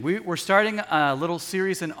We're starting a little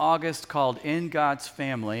series in August called In God's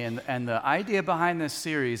Family, and the idea behind this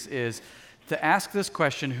series is to ask this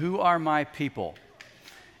question: who are my people?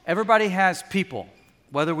 Everybody has people,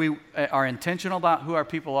 whether we are intentional about who our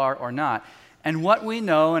people are or not. And what we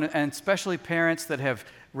know, and especially parents that have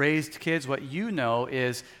raised kids, what you know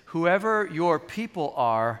is whoever your people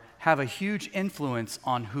are have a huge influence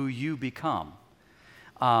on who you become.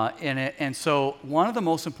 And so one of the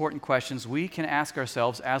most important questions we can ask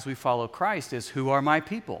ourselves as we follow Christ is, who are my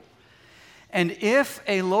people? And if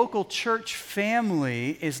a local church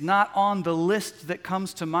family is not on the list that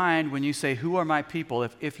comes to mind when you say, who are my people?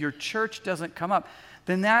 If your church doesn't come up,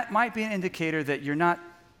 then that might be an indicator that you're not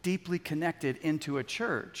deeply connected into a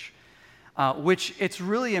church. Which it's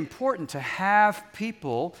really important to have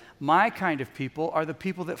people. My kind of people are the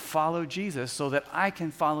people that follow Jesus so that I can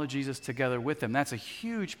follow Jesus together with them. That's a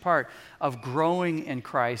huge part of growing in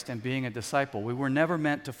Christ and being a disciple. We were never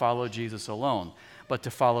meant to follow Jesus alone, but to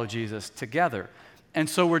follow Jesus together. And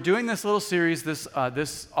so we're doing this little series this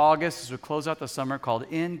August as we close out the summer called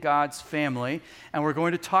In God's Family. And we're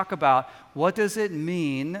going to talk about what does it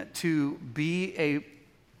mean to be a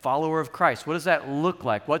follower of Christ. What does that look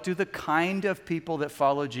like? What do the kind of people that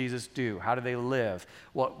follow Jesus do? How do they live?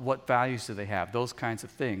 What values do they have? Those kinds of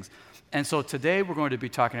things. And so today we're going to be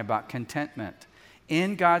talking about contentment.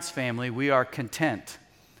 In God's family, we are content.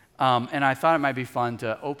 And I thought it might be fun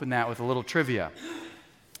to open that with a little trivia.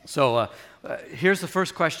 So here's the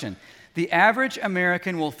first question. The average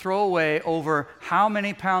American will throw away over how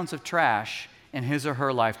many pounds of trash in his or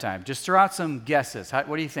her lifetime? Just throw out some guesses.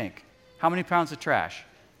 What do you think? How many pounds of trash?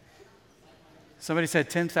 Somebody said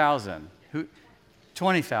 10,000.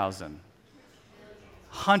 20,000.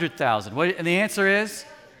 100,000. And the answer is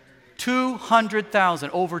 200,000.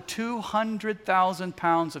 Over 200,000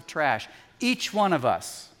 pounds of trash. Each one of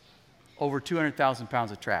us, over 200,000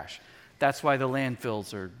 pounds of trash. That's why the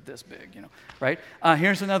landfills are this big, right?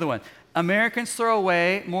 Here's another one. Americans throw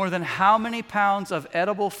away more than how many pounds of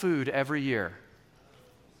edible food every year?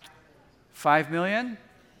 5 million?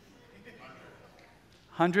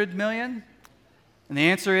 100 million? And the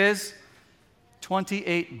answer is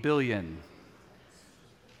 28 billion.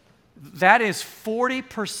 That is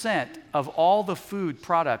 40% of all the food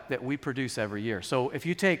product that we produce every year. So if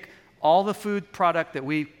you take all the food product that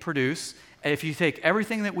we produce, if you take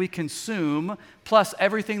everything that we consume, plus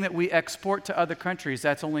everything that we export to other countries,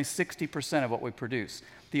 that's only 60% of what we produce.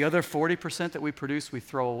 The other 40% that we produce, we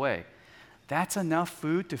throw away. That's enough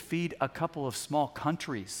food to feed a couple of small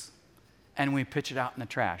countries. And we pitch it out in the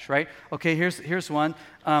trash, right? Okay, here's one.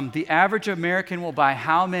 The average American will buy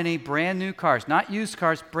how many brand new cars? Not used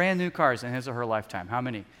cars, brand new cars in his or her lifetime. How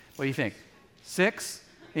many? What do you think? 6?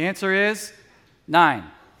 The answer is 9.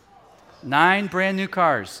 9 brand new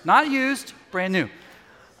cars. Not used, brand new.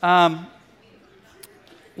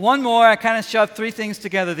 One more, I kind of shoved 3 things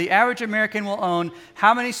together. The average American will own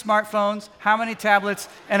how many smartphones, how many tablets,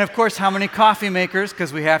 and of course, how many coffee makers,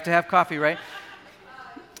 because we have to have coffee, right?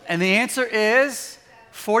 And the answer is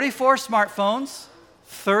 44 smartphones,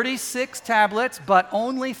 36 tablets, but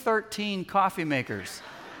only 13 coffee makers.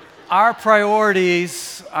 Our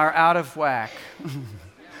priorities are out of whack,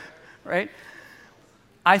 right?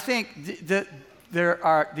 I think that there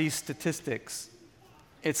are these statistics.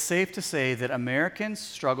 It's safe to say that Americans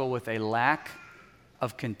struggle with a lack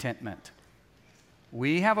of contentment.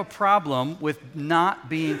 We have a problem with not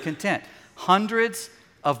being content. Hundreds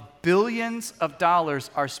of billions of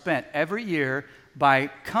dollars are spent every year by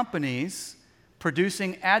companies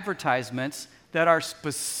producing advertisements that are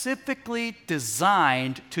specifically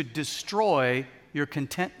designed to destroy your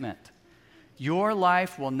contentment. Your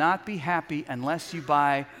life will not be happy unless you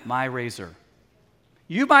buy my razor.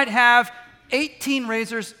 You might have 18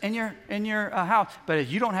 razors in your house, but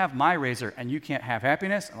if you don't have my razor, and you can't have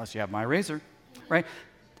happiness unless you have my razor, right?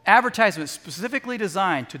 Advertisements specifically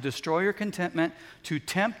designed to destroy your contentment, to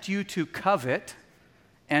tempt you to covet,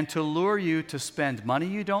 and to lure you to spend money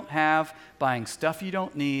you don't have, buying stuff you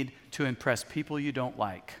don't need, to impress people you don't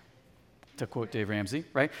like. To quote Dave Ramsey,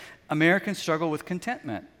 right? Americans struggle with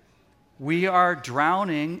contentment. We are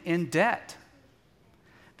drowning in debt.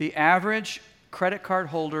 The average credit card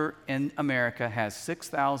holder in America has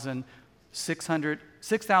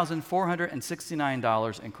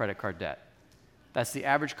 $6,469 in credit card debt. That's the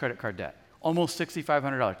average credit card debt, almost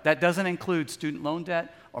 $6,500. That doesn't include student loan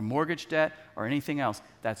debt or mortgage debt or anything else.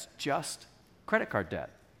 That's just credit card debt.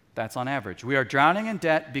 That's on average. We are drowning in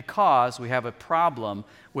debt because we have a problem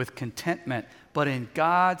with contentment. But in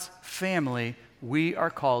God's family, we are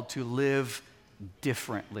called to live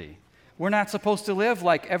differently. We're not supposed to live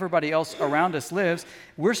like everybody else around us lives.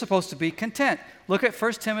 We're supposed to be content. Look at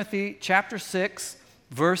 1 Timothy chapter 6,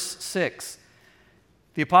 verse 6.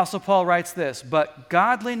 The Apostle Paul writes this, "But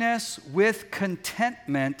godliness with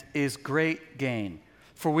contentment is great gain.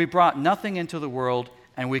 For we brought nothing into the world,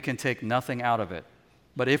 and we can take nothing out of it.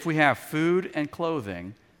 But if we have food and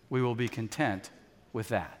clothing, we will be content with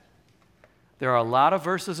that." There are a lot of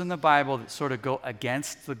verses in the Bible that sort of go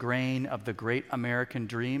against the grain of the great American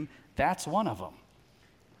dream. That's one of them,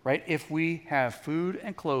 right? If we have food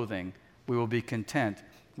and clothing, we will be content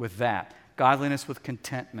with that. Godliness with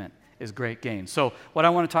contentment is great gain. So what I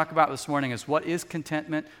want to talk about this morning is, what is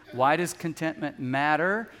contentment? Why does contentment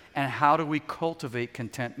matter? And how do we cultivate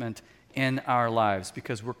contentment in our lives?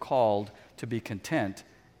 Because we're called to be content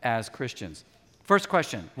as Christians. First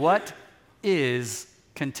question, what is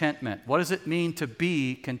contentment? What does it mean to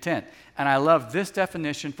be content? And I love this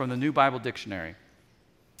definition from the New Bible Dictionary.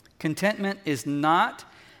 Contentment is not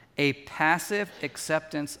a passive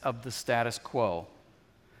acceptance of the status quo,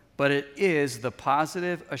 but it is the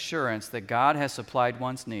positive assurance that God has supplied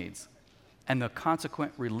one's needs and the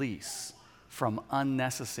consequent release from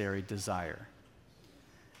unnecessary desire.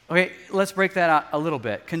 Okay, let's break that out a little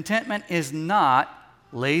bit. Contentment is not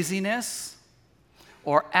laziness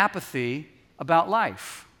or apathy about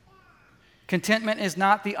life. Contentment is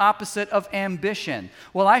not the opposite of ambition.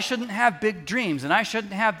 Well, I shouldn't have big dreams, and I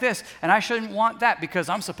shouldn't have this, and I shouldn't want that because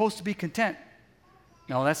I'm supposed to be content.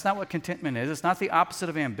 No, that's not what contentment is. It's not the opposite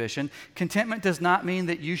of ambition. Contentment does not mean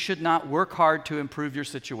that you should not work hard to improve your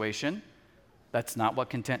situation. That's not what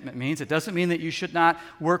contentment means. It doesn't mean that you should not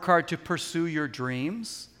work hard to pursue your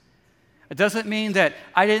dreams. It doesn't mean that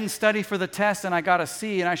I didn't study for the test and I got a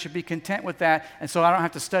C and I should be content with that and so I don't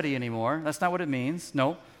have to study anymore. That's not what it means.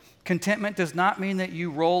 No. Contentment does not mean that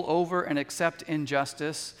you roll over and accept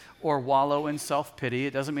injustice or wallow in self-pity.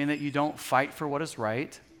 It doesn't mean that you don't fight for what is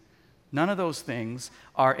right. None of those things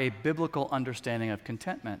are a biblical understanding of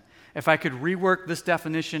contentment. If I could rework this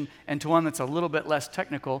definition into one that's a little bit less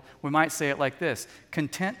technical, we might say it like this.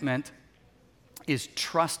 Contentment is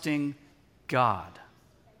trusting God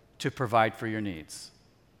to provide for your needs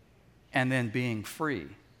and then being free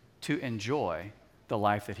to enjoy the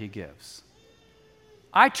life that He gives.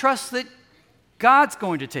 I trust that God's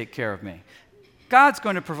going to take care of me. God's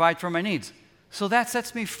going to provide for my needs. So that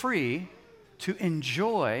sets me free to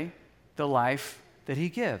enjoy the life that He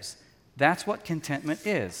gives. That's what contentment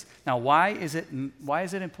is. Now, why is it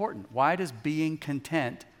important? Why does being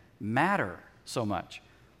content matter so much?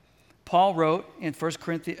 Paul wrote in 1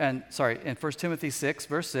 Timothy 6,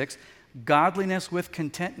 verse 6, "Godliness with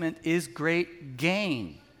contentment is great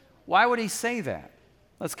gain." Why would he say that?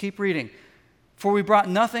 Let's keep reading. "For we brought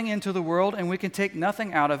nothing into the world, and we can take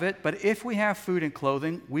nothing out of it. But if we have food and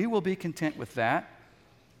clothing, we will be content with that."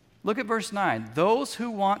 Look at verse 9. "Those who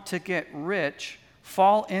want to get rich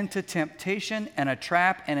fall into temptation and a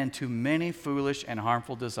trap and into many foolish and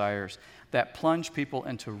harmful desires that plunge people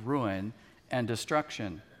into ruin and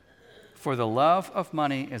destruction. For the love of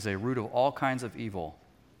money is a root of all kinds of evil.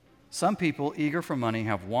 Some people, eager for money,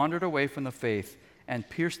 have wandered away from the faith and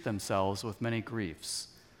pierced themselves with many griefs."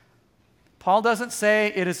 Paul doesn't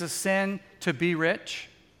say it is a sin to be rich.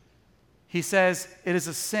 He says it is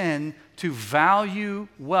a sin to value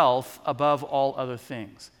wealth above all other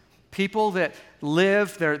things. People that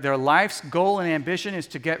live, their life's goal and ambition is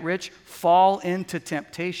to get rich, fall into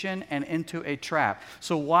temptation and into a trap.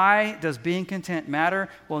 So why does being content matter?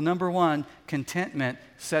 Well, number one, contentment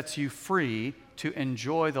sets you free to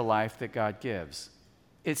enjoy the life that God gives.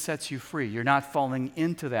 It sets you free. You're not falling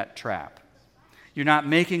into that trap. You're not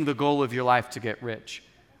making the goal of your life to get rich.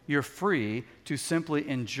 You're free to simply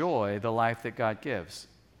enjoy the life that God gives.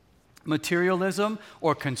 Materialism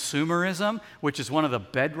or consumerism, which is one of the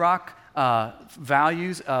bedrock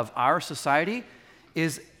values of our society,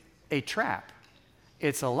 is a trap.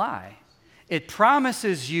 It's a lie. It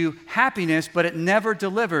promises you happiness, but it never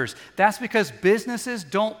delivers. That's because businesses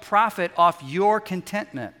don't profit off your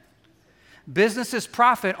contentment. Businesses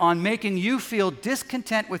profit on making you feel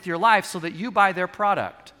discontent with your life so that you buy their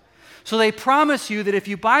product. So they promise you that if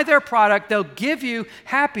you buy their product, they'll give you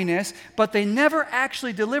happiness, but they never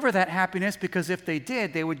actually deliver that happiness, because if they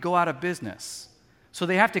did, they would go out of business. So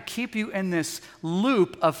they have to keep you in this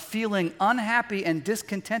loop of feeling unhappy and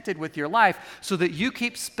discontented with your life so that you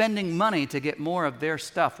keep spending money to get more of their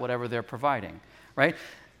stuff, whatever they're providing, right?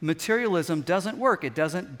 Materialism doesn't work. It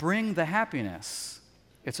doesn't bring the happiness.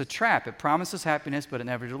 It's a trap. It promises happiness, but it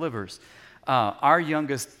never delivers. Our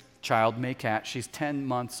youngest child, Maycat, she's 10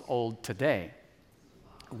 months old today.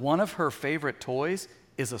 One of her favorite toys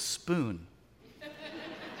is a spoon.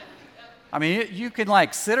 I mean, you can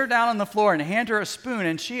like sit her down on the floor and hand her a spoon,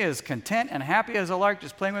 and she is content and happy as a lark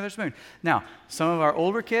just playing with her spoon. Now, some of our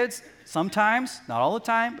older kids, sometimes, not all the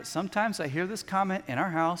time, but sometimes I hear this comment in our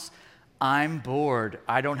house, I'm bored.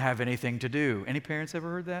 I don't have anything to do. Any parents ever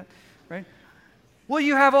heard that? Right? Well,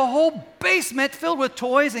 you have a whole basement filled with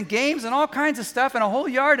toys and games and all kinds of stuff and a whole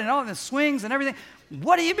yard and all the swings and everything.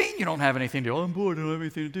 What do you mean you don't have anything to do? Oh, I'm bored. I don't have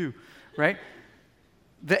anything to do. Right?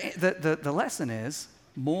 The lesson is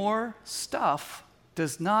more stuff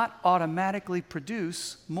does not automatically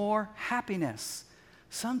produce more happiness.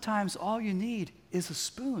 Sometimes all you need is a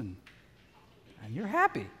spoon and you're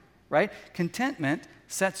happy, right? Contentment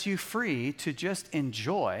sets you free to just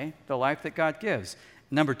enjoy the life that God gives.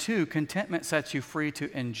 Number 2, contentment sets you free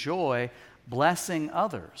to enjoy blessing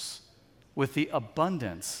others with the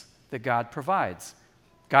abundance that God provides.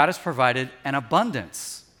 God has provided an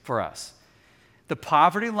abundance for us. The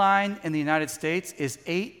poverty line in the United States is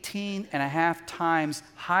 18 and a half times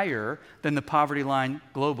higher than the poverty line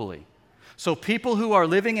globally. So people who are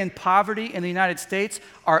living in poverty in the United States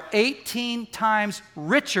are 18 times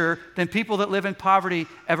richer than people that live in poverty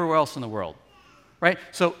everywhere else in the world, right?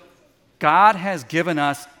 So God has given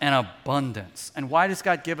us an abundance. And why does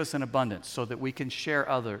God give us an abundance? So that we can share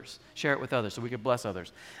it with others, so we can bless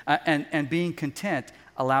others. And being content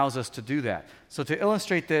allows us to do that. So to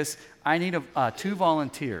illustrate this, I need 2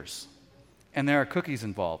 volunteers, and there are cookies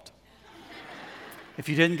involved. If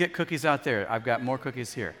you didn't get cookies out there, I've got more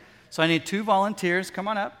cookies here. So I need 2 volunteers. Come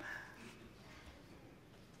on up.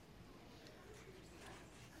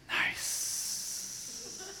 Nice.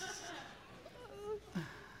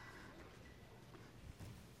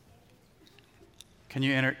 Can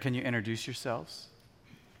you introduce yourselves?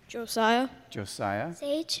 Josiah.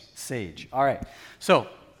 Sage. All right. So,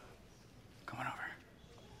 come on over.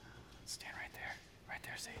 Stand right there. Right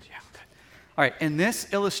there, Sage. Yeah, good. All right. In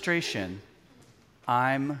this illustration,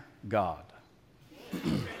 I'm God.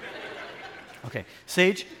 Okay.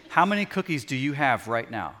 Sage, how many cookies do you have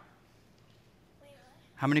right now?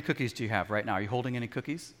 How many cookies do you have right now? Are you holding any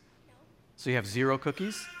cookies? No. So you have 0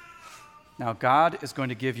 cookies? Now, God is going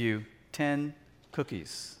to give you 10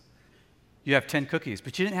 cookies. You have 10 cookies,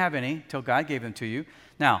 but you didn't have any until God gave them to you.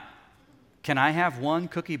 Now, can I have 1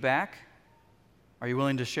 cookie back? Are you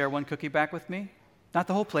willing to share 1 cookie back with me? Not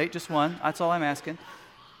the whole plate, just 1. That's all I'm asking.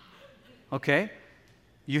 Okay.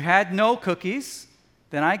 You had no cookies.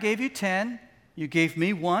 Then I gave you 10. You gave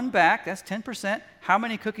me 1 back. That's 10%. How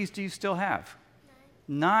many cookies do you still have?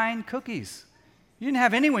 9 cookies. You didn't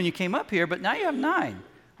have any when you came up here, but now you have 9.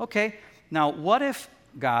 Okay. Now, what if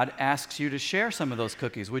God asks you to share some of those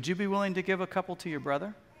cookies? Would you be willing to give a couple to your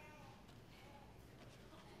brother?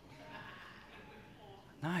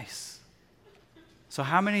 Nice. So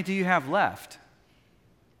how many do you have left?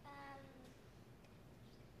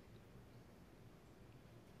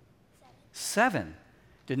 7.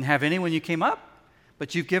 Didn't have any when you came up,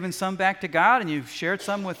 but you've given some back to God and you've shared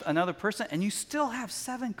some with another person, and you still have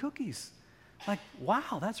 7 cookies. Like,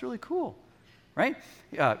 wow, that's really cool. Right?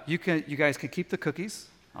 You guys can keep the cookies.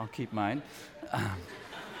 I'll keep mine.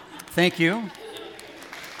 Thank you.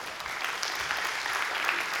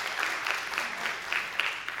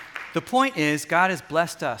 The point is, God has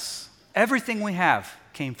blessed us. Everything we have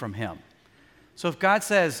came from Him. So if God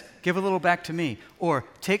says, give a little back to me, or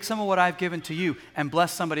take some of what I've given to you and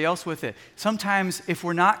bless somebody else with it. Sometimes if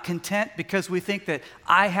we're not content because we think that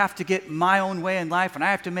I have to get my own way in life and I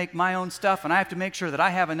have to make my own stuff and I have to make sure that I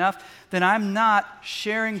have enough, then I'm not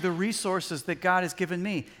sharing the resources that God has given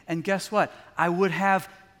me. And guess what? I would have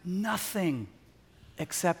nothing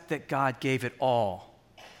except that God gave it all,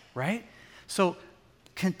 right? So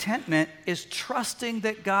contentment is trusting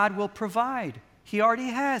that God will provide. He already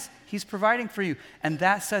has. He's providing for you. And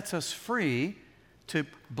that sets us free to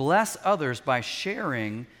bless others by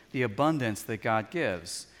sharing the abundance that God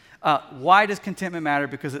gives. Why does contentment matter?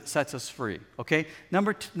 Because it sets us free. Okay?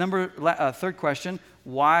 Third question,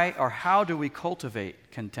 why or how do we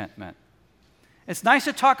cultivate contentment? It's nice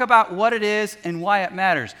to talk about what it is and why it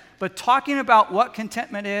matters, but talking about what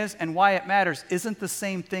contentment is and why it matters isn't the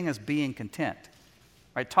same thing as being content.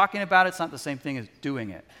 Right? Talking about it's not the same thing as doing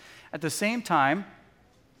it. At the same time,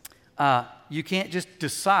 you can't just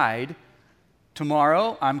decide,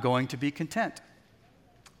 tomorrow I'm going to be content.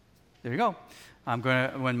 There you go.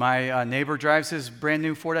 When my neighbor drives his brand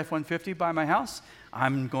new Ford F-150 by my house,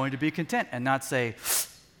 I'm going to be content and not say,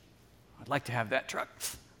 I'd like to have that truck,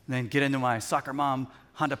 and then get into my soccer mom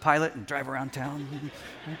Honda Pilot and drive around town.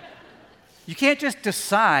 You can't just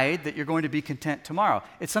decide that you're going to be content tomorrow.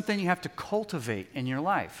 It's something you have to cultivate in your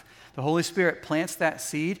life. The Holy Spirit plants that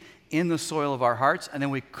seed in the soil of our hearts, and then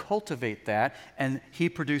we cultivate that, and he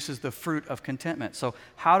produces the fruit of contentment. So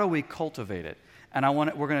how do we cultivate it? And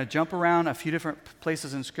we're going to jump around a few different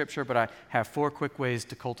places in Scripture, but I have 4 quick ways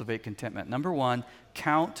to cultivate contentment. Number 1,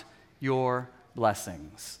 count your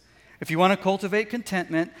blessings. If you want to cultivate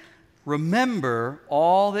contentment, remember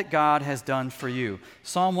all that God has done for you.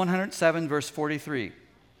 Psalm 107, verse 43.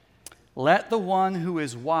 Let the one who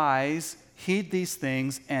is wise heed these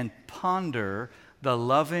things and ponder the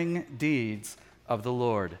loving deeds of the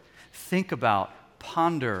Lord. Think about,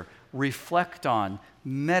 ponder, reflect on,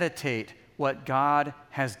 meditate what God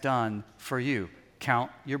has done for you.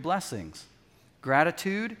 Count your blessings.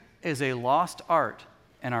 Gratitude is a lost art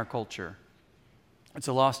in our culture. It's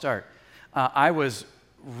a lost art. I was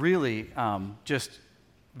really just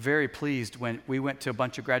very pleased when we went to a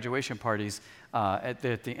bunch of graduation parties at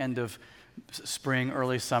the end of spring,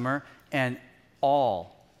 early summer, and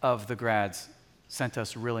all of the grads sent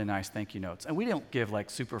us really nice thank you notes. And we don't give like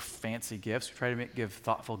super fancy gifts. We try to give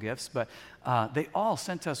thoughtful gifts, but they all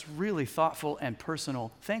sent us really thoughtful and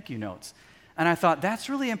personal thank you notes. And I thought, that's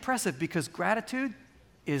really impressive because gratitude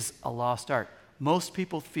is a lost art. Most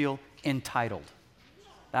people feel entitled.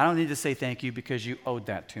 I don't need to say thank you because you owed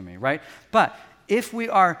that to me, right? But if we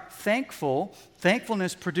are thankful,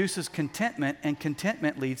 thankfulness produces contentment, and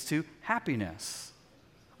contentment leads to happiness.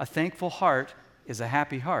 A thankful heart is a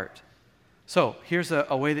happy heart. So here's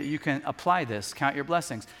a way that you can apply this. Count your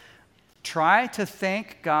blessings. Try to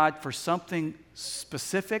thank God for something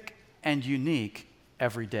specific and unique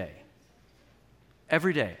every day.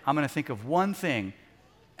 Every day. I'm going to think of one thing,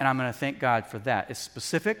 and I'm going to thank God for that. It's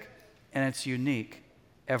specific, and it's unique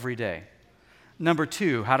every day. Number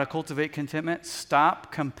 2, how to cultivate contentment.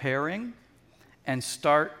 Stop comparing and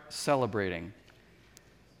start celebrating.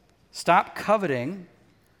 Stop coveting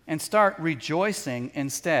and start rejoicing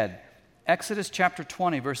instead. Exodus chapter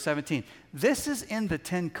 20, verse 17. This is in the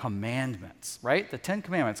 10 Commandments, right? The 10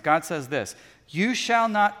 Commandments. God says this: you shall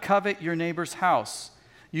not covet your neighbor's house.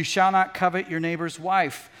 You shall not covet your neighbor's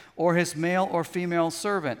wife, or his male or female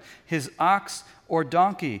servant, his ox or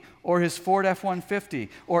donkey, or his Ford F-150,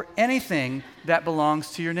 or anything that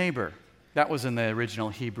belongs to your neighbor. That was in the original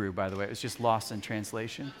Hebrew, by the way. It was just lost in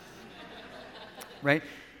translation. Right?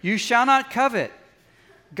 You shall not covet.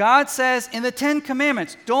 God says in the 10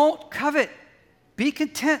 Commandments, don't covet. Be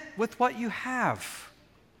content with what you have.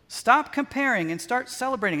 Stop comparing and start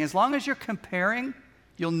celebrating. As long as you're comparing,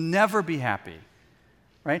 you'll never be happy.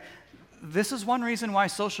 Right? This is one reason why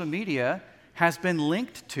social media has been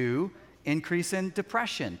linked to increase in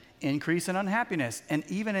depression, increase in unhappiness, and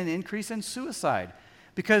even an increase in suicide.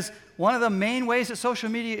 Because one of the main ways that social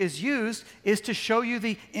media is used is to show you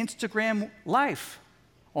the Instagram life.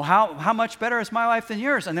 Well, how much better is my life than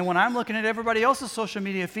yours? And then when I'm looking at everybody else's social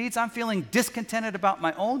media feeds, I'm feeling discontented about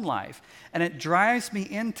my own life. And it drives me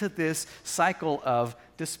into this cycle of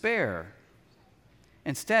despair.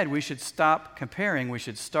 Instead, we should stop comparing. We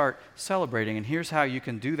should start celebrating. And here's how you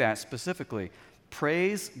can do that specifically.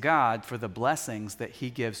 Praise God for the blessings that He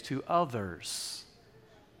gives to others.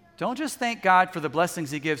 Don't just thank God for the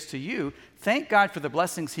blessings He gives to you. Thank God for the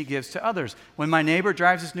blessings He gives to others. When my neighbor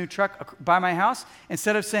drives his new truck by my house,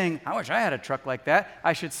 instead of saying, I wish I had a truck like that,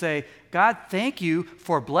 I should say, God, thank you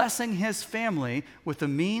for blessing his family with the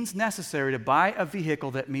means necessary to buy a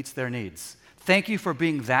vehicle that meets their needs. Thank you for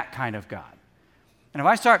being that kind of God. And if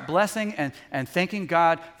I start blessing and thanking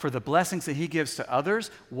God for the blessings that He gives to others,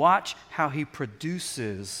 watch how He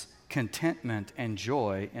produces contentment and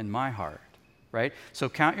joy in my heart, right? So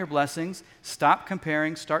count your blessings, stop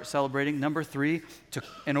comparing, start celebrating. Number 3,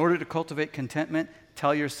 in order to cultivate contentment,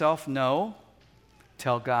 tell yourself no,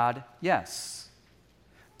 tell God yes.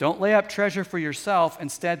 Don't lay up treasure for yourself,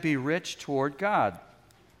 instead be rich toward God.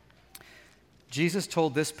 Jesus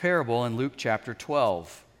told this parable in Luke chapter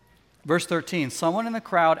 12. Verse 13, someone in the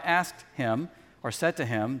crowd asked him, or said to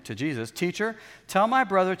him, to Jesus, Teacher, tell my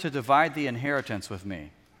brother to divide the inheritance with me.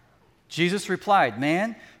 Jesus replied,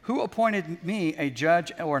 Man, who appointed me a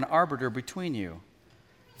judge or an arbiter between you?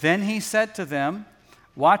 Then he said to them,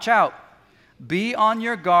 Watch out, be on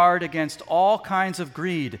your guard against all kinds of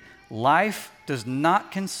greed. Life does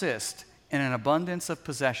not consist in an abundance of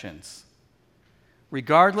possessions.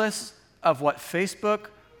 Regardless of what Facebook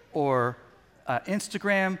or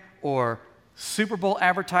Instagram or Super Bowl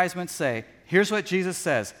advertisements say, here's what Jesus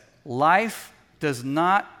says: life does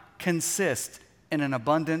not consist in an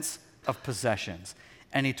abundance of possessions.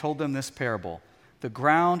 And he told them this parable. The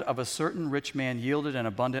ground of a certain rich man yielded an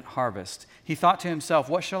abundant harvest. He thought to himself,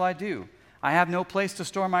 what shall I do? I have no place to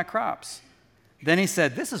store my crops. Then he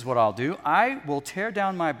said, this is what I'll do. I will tear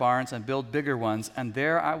down my barns and build bigger ones, and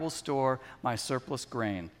there I will store my surplus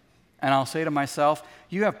grain. And I'll say to myself,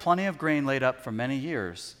 you have plenty of grain laid up for many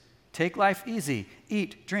years. Take life easy,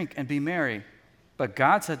 eat, drink, and be merry. But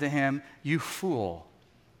God said to him, you fool,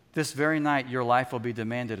 this very night your life will be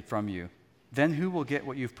demanded from you. Then who will get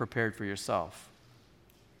what you've prepared for yourself?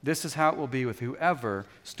 This is how it will be with whoever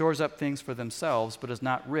stores up things for themselves, but is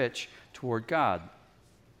not rich toward God.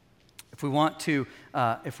 If we want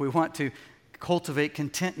to cultivate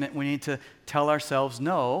contentment, we need to tell ourselves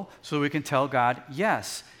no, so we can tell God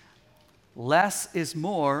yes. Less is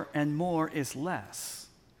more, and more is less.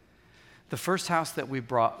 The first house that we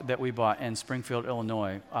bought in Springfield,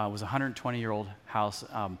 Illinois, was a 120-year-old house.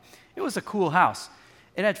 It was a cool house.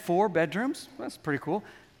 It had 4 bedrooms. That's pretty cool.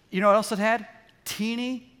 You know what else it had?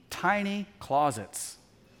 Teeny tiny closets.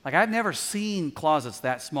 Like, I've never seen closets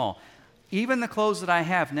that small. Even the clothes that I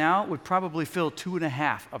have now would probably fill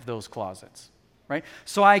 2.5 of those closets, right?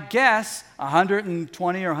 So I guess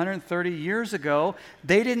 120 or 130 years ago,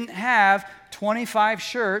 they didn't have 25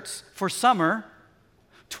 shirts for summer,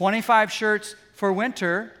 25 shirts for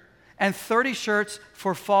winter, and 30 shirts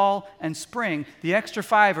for fall and spring. The extra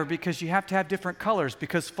 5 are because you have to have different colors,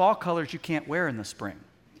 because fall colors you can't wear in the spring,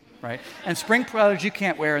 right? And spring colors you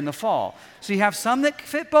can't wear in the fall. So you have some that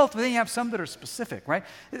fit both, but then you have some that are specific, right?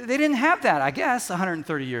 They didn't have that, I guess,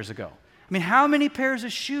 130 years ago. I mean, how many pairs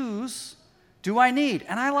of shoes do I need?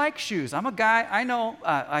 And I like shoes. I'm a guy, I know,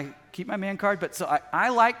 I keep my man card, but so I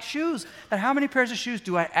like shoes. But how many pairs of shoes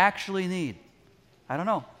do I actually need? I don't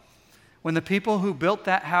know. When the people who built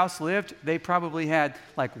that house lived, they probably had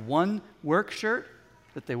like 1 work shirt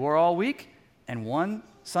that they wore all week and 1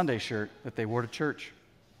 Sunday shirt that they wore to church.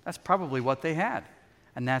 That's probably what they had.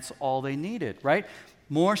 And that's all they needed, right?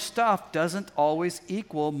 More stuff doesn't always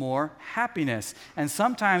equal more happiness. And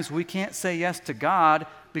sometimes we can't say yes to God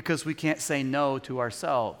because we can't say no to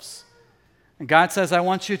ourselves. And God says, I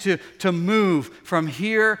want you to move from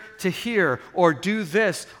here to here, or do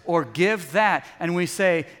this, or give that. And we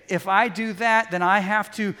say, if I do that, then I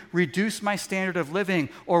have to reduce my standard of living,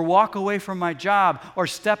 or walk away from my job, or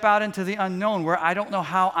step out into the unknown where I don't know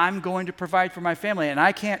how I'm going to provide for my family. And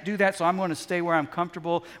I can't do that, so I'm going to stay where I'm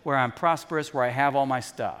comfortable, where I'm prosperous, where I have all my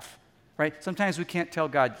stuff. Right? Sometimes we can't tell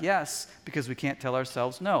God yes because we can't tell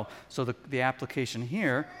ourselves no. So the application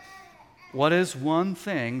here, what is one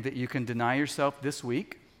thing that you can deny yourself this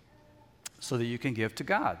week so that you can give to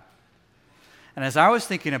God? And as I was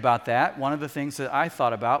thinking about that, one of the things that I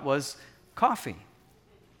thought about was coffee.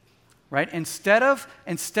 Right? Instead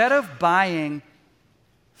of buying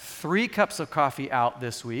 3 cups of coffee out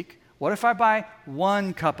this week, what if I buy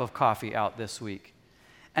 1 cup of coffee out this week?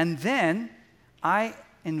 And then I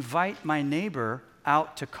invite my neighbor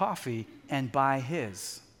out to coffee and buy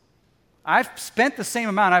his. I've spent the same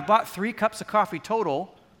amount. I bought 3 cups of coffee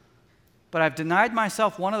total, but I've denied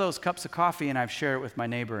myself 1 of those cups of coffee and I've shared it with my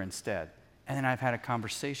neighbor instead. And then I've had a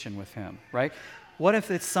conversation with him, right? What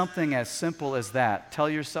if it's something as simple as that? Tell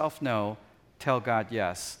yourself no, tell God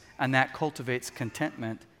yes. And that cultivates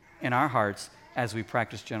contentment in our hearts as we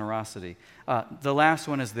practice generosity. The last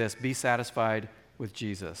one is this: be satisfied with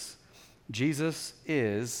Jesus. Jesus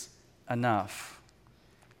is enough.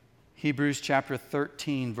 Hebrews chapter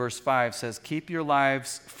 13, verse 5 says, keep your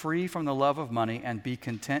lives free from the love of money and be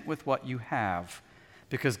content with what you have,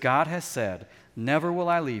 because God has said, never will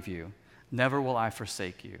I leave you, never will I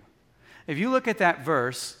forsake you. If you look at that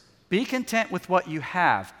verse, be content with what you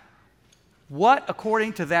have. What,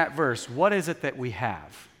 according to that verse, what is it that we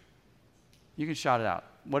have? You can shout it out.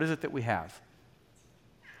 What is it that we have?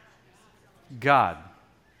 God.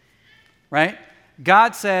 Right?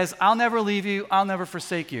 God says, I'll never leave you, I'll never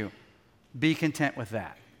forsake you. Be content with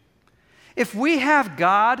that. If we have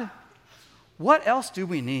God, what else do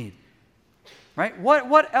we need? Right?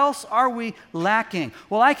 What else are we lacking?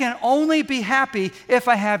 Well, I can only be happy if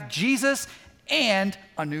I have Jesus and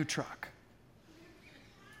a new truck.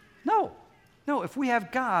 No, if we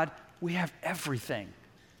have God, we have everything.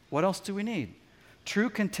 What else do we need? True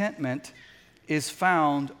contentment is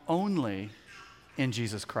found only in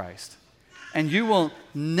Jesus Christ. And you will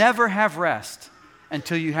never have rest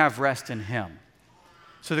until you have rest in Him.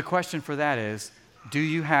 So the question for that is, do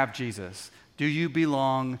you have Jesus? Do you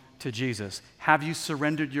belong to Jesus? Have you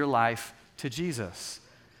surrendered your life to Jesus?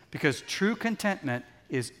 Because true contentment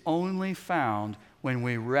is only found when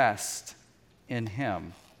we rest in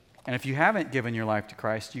Him. And if you haven't given your life to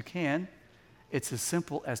Christ, you can. It's as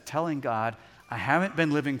simple as telling God, I haven't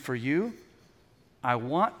been living for you. I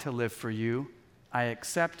want to live for you. I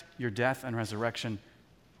accept your death and resurrection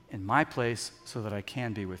in my place so that I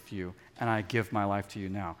can be with you, and I give my life to you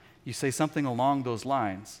now. You say something along those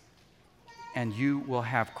lines, and you will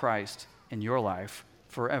have Christ in your life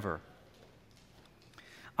forever.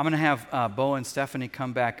 I'm going to have Bo and Stephanie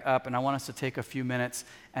come back up, and I want us to take a few minutes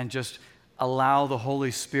and just allow the Holy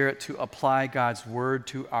Spirit to apply God's word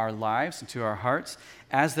to our lives and to our hearts.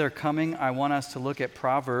 As they're coming, I want us to look at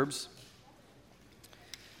Proverbs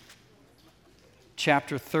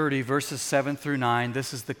chapter 30, verses 7 through 9.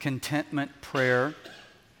 This is the contentment prayer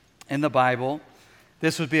in the Bible.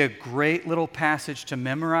 This would be a great little passage to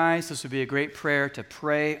memorize. This would be a great prayer to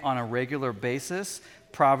pray on a regular basis.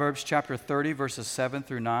 Proverbs chapter 30, verses 7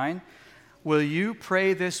 through 9. Will you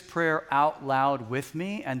pray this prayer out loud with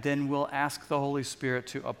me? And then we'll ask the Holy Spirit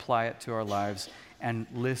to apply it to our lives and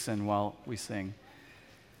listen while we sing.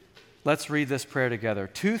 Let's read this prayer together.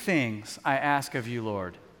 2 things I ask of you,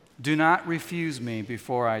 Lord. Do not refuse me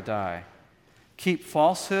before I die. Keep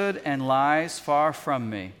falsehood and lies far from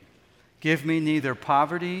me. Give me neither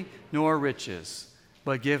poverty nor riches,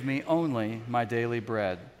 but give me only my daily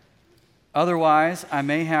bread. Otherwise, I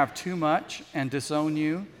may have too much and disown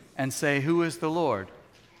you and say, who is the Lord?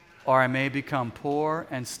 Or I may become poor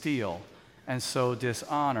and steal, and so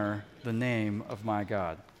dishonor the name of my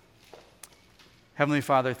God. Heavenly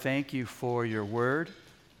Father, thank you for your word.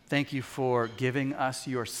 Thank you for giving us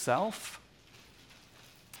yourself.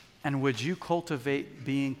 And would you cultivate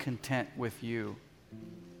being content with you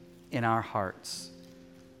in our hearts?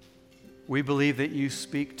 We believe that you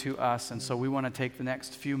speak to us, and so we want to take the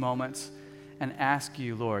next few moments and ask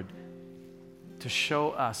you, Lord, to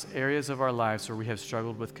show us areas of our lives where we have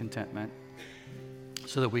struggled with contentment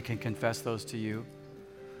so that we can confess those to you,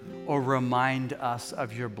 or remind us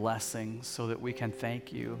of your blessings so that we can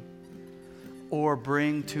thank you, or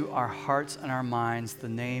bring to our hearts and our minds the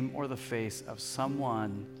name or the face of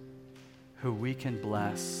someone who we can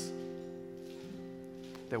bless,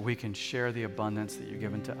 that we can share the abundance that you've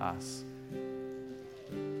given to us.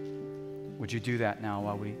 Would you do that now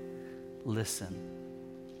while we listen?